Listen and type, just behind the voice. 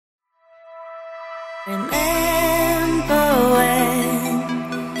Remember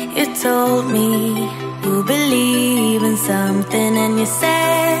when you told me you believe in something and you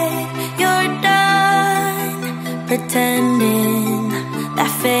said you're done pretending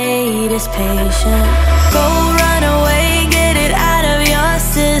that fate is patient. Go run away, get it out of your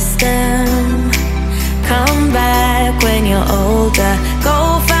system. Come back when you're older.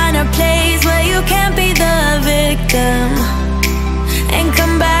 Go find a place where you can't be the victim. And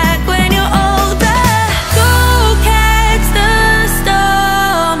come back when you're older. Go catch the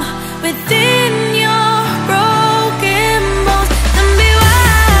storm within your broken bones. And be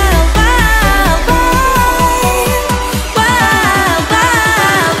wild, wild, wild, wild, wild,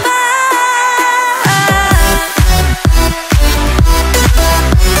 wild.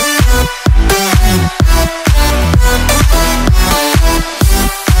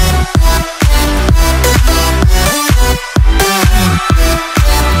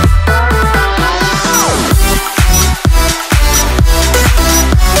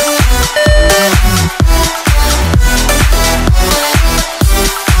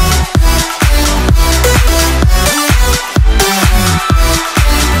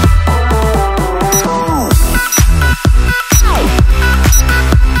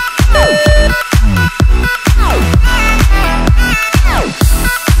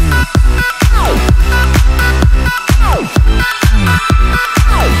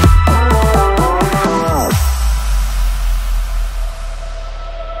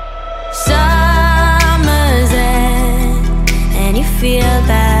 Summer's end, and you feel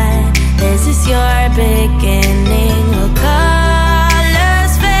that this is your beginning. Well,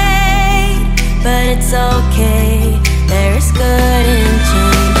 colors fade, but it's okay. There is good in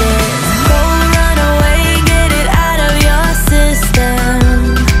changes. Go run away, get it out of your system.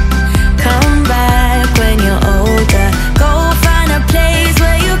 Come back when you're older. Go find a place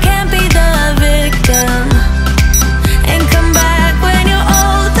where you can't be the victim. And come back when you're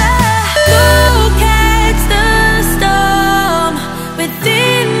older. Go catch the storm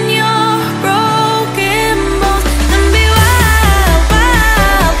within your broken bones. And be wild,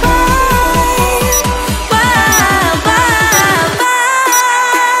 wild, wild, wild, wild, wild.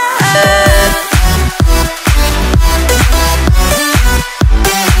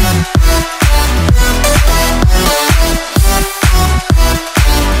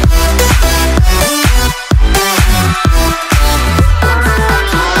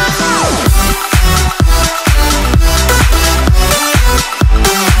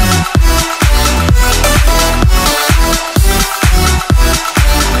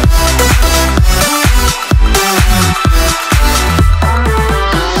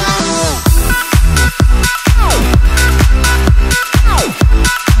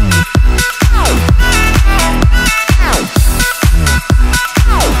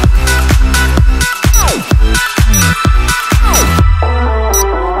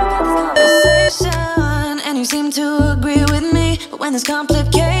 And you seem to agree with me, but when there's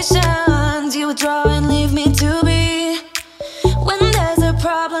complications, you withdraw and leave me to be. When there's a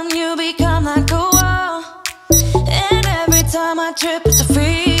problem, you become like a wall, and every time I trip, it's a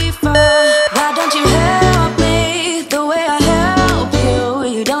free fall. Why don't you help me the way I help you?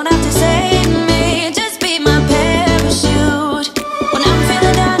 You don't have to save me, just be my parachute. When I'm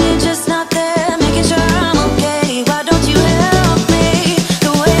feeling down, you're just not there, making sure I'm okay. Why don't you help me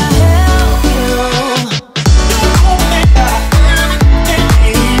the way I help you?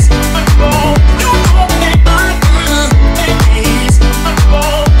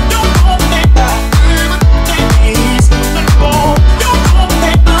 You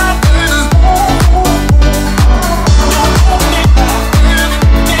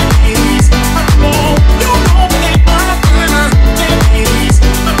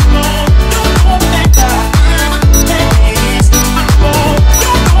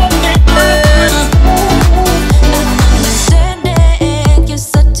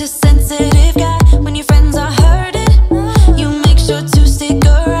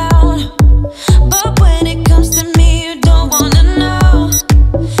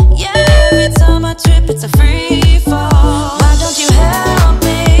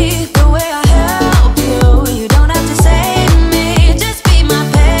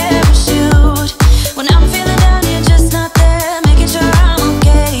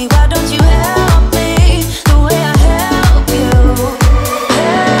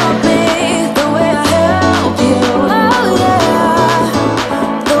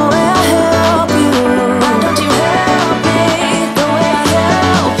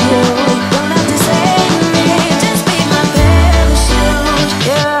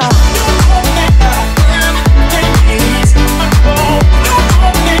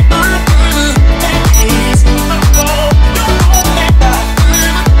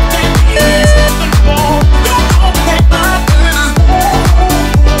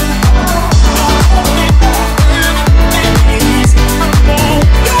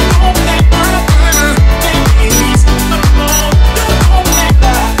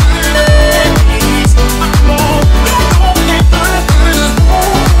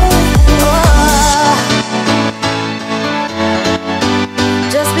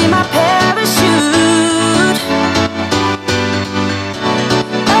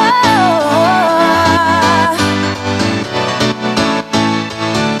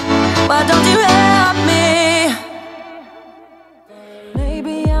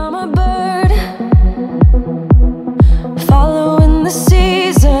a bird, following the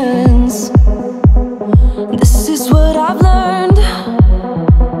seasons. This is what I've learned.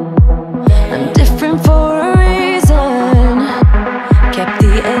 I'm different for a reason. Kept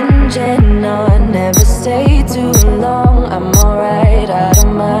the engine on, never stay too long. I'm alright, I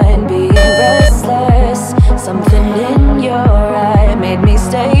don't mind being restless. Something in your eye made me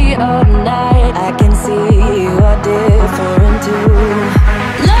stay up night. I can see you are different too.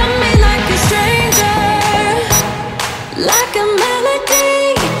 Love me like a stranger, like a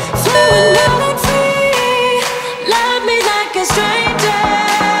melody, flowing out and free. Love me like a stranger,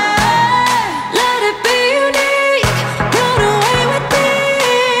 let it be unique, run away with me.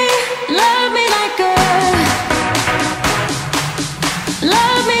 Love me like a,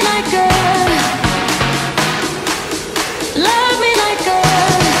 love me like a, love me like a,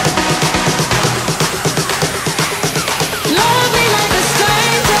 love me like a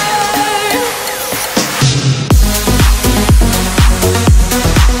stranger.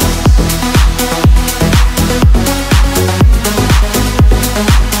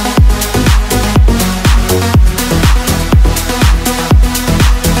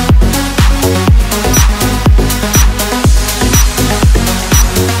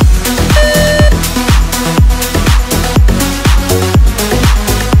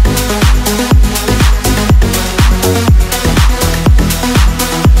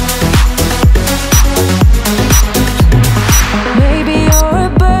 Maybe you're a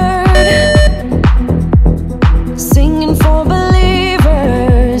bird, singing for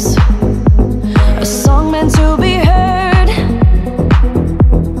believers, a song meant to be heard,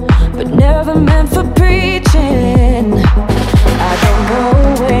 but never meant for preaching. I don't know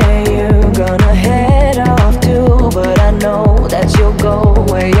where you're gonna head off to, but I know that you'll go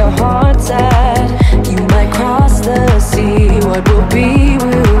where your heart's at. You might cross the sea, what will be,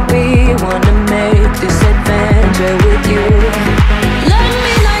 will be. Wanna make this adventure with you. Love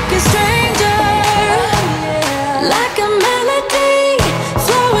me like a stranger, like a melody,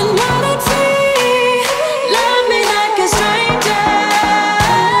 flowing out and free. Love me like a stranger,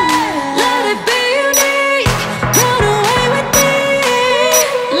 let it be unique, run away with me.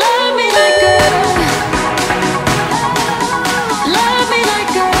 Love me like a, love me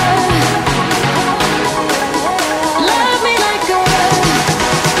like a, love me like a,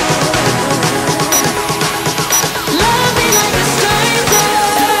 love me like a stranger.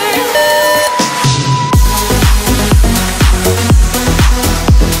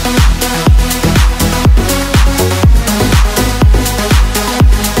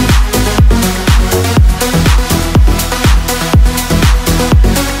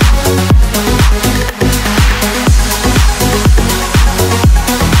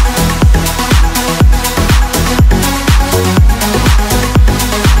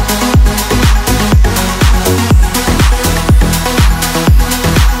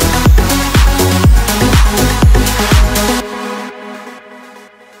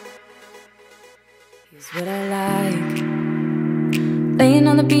 Here's what I like: laying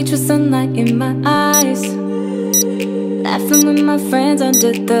on the beach with sunlight in my eyes, laughing with my friends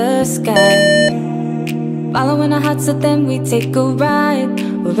under the sky, following our hearts so then we take a ride.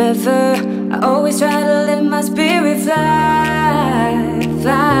 Wherever, I always try to let my spirit fly,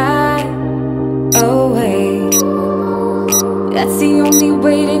 fly away. That's the only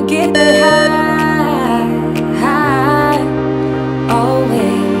way to get the high, high,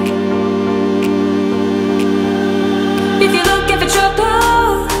 always. If you're looking for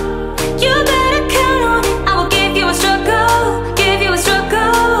trouble, you better count on it. I will give you a struggle, give you a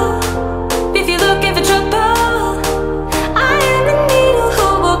struggle. If you're looking for trouble, I am the needle who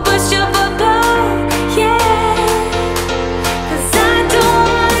will push your bubble, yeah. 'Cause I don't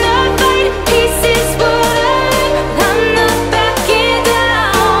wanna fight pieces falling, I'm not backing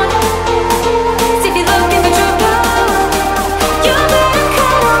down. So if you're looking for trouble, you better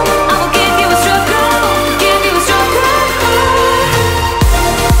count on it. I will give you a struggle, give you a struggle.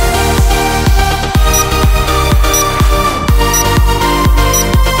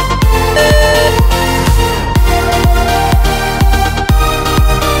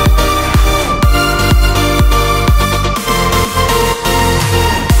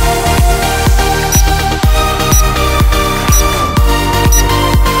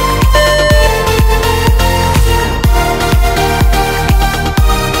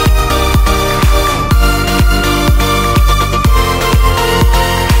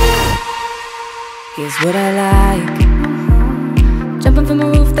 Here's what I like: jumping from a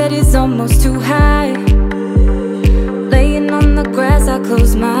roof that is almost too high, laying on the grass, I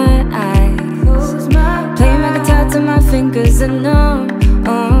close my eyes, playing my guitar till my fingers are numb.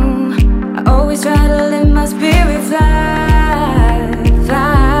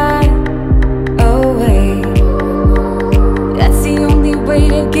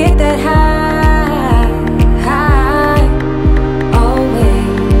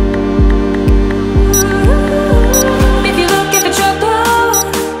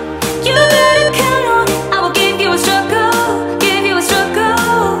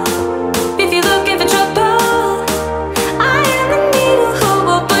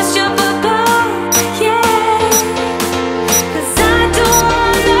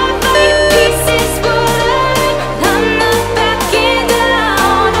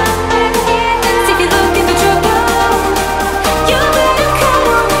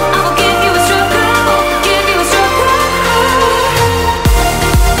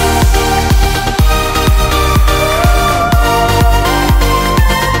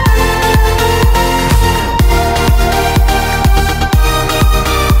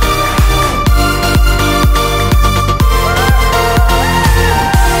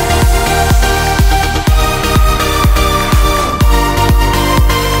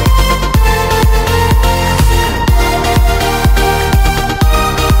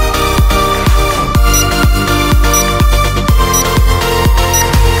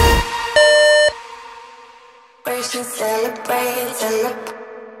 celebration, celebrate,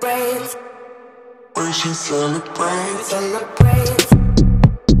 celebrate. We should celebrate. Celebrate.